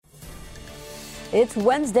It's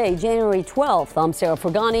Wednesday, January 12th. I'm Sarah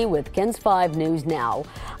Fergani with KENS 5 News Now.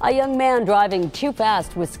 A young man driving too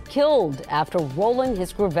fast was killed after rolling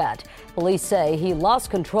his Corvette. Police say he lost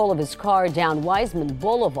control of his car down Wiseman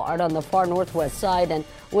Boulevard on the far northwest side and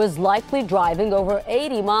was likely driving over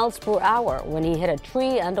 80 miles per hour when he hit a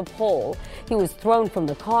tree and a pole. He was thrown from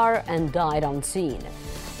the car and died on scene.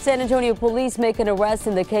 San Antonio police make an arrest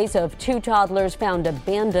in the case of two toddlers found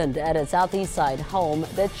abandoned at a Southeast Side home.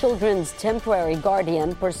 The children's temporary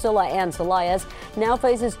guardian, Priscilla Ann Elias, now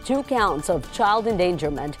faces 2 counts of child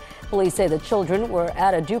endangerment. Police say the children were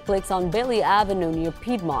at a duplex on Bailey Avenue near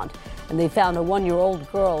Piedmont, and they found a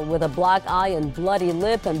 1-year-old girl with a black eye and bloody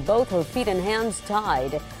lip and both her feet and hands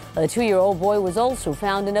tied. A 2-year-old boy was also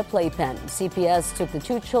found in a playpen. CPS took the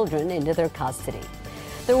 2 children into their custody.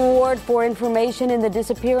 The reward for information in the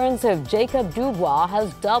disappearance of Jacob Dubois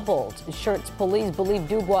has doubled. Schertz police believe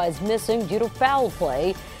Dubois is missing due to foul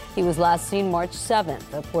play. He was last seen March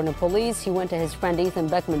 7th. According to police, he went to his friend Ethan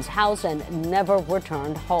Beckman's house and never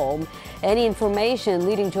returned home. Any information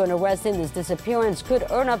leading to an arrest in this disappearance could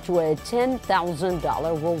earn up to a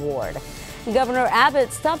 $10,000 reward. Governor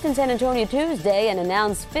Abbott stopped in San Antonio Tuesday and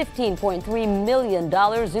announced $15.3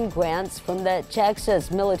 million in grants from the Texas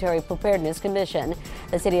Military Preparedness Commission.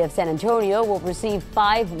 The city of San Antonio will receive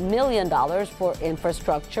 $5 million for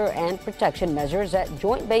infrastructure and protection measures at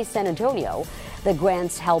Joint Base San Antonio. The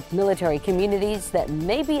grants help military communities that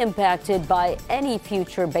may be impacted by any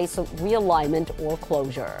future base realignment or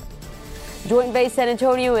closure. Joint Base San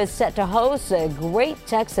Antonio is set to host a Great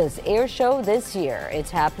Texas Air Show this year. It's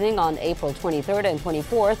happening on April 23rd and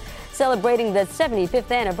 24th, celebrating the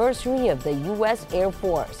 75th anniversary of the U.S. Air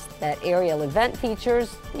Force. That aerial event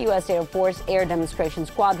features the U.S. Air Force Air Demonstration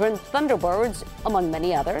Squadron, Thunderbirds, among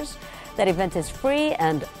many others. That event is free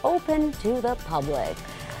and open to the public.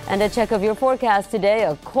 And a check of your forecast today,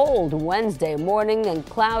 a cold Wednesday morning and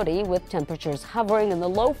cloudy with temperatures hovering in the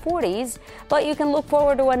low 40s, but you can look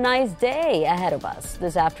forward to a nice day ahead of us.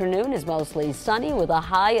 This afternoon is mostly sunny with a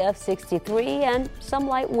high of 63 and some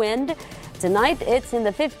light wind. Tonight it's in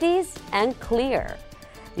the 50s and clear.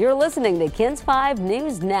 You're listening to KENS 5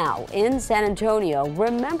 News Now in San Antonio.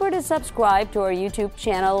 Remember to subscribe to our YouTube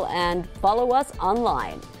channel and follow us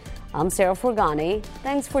online. I'm Sarah Fergani.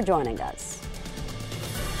 Thanks for joining us.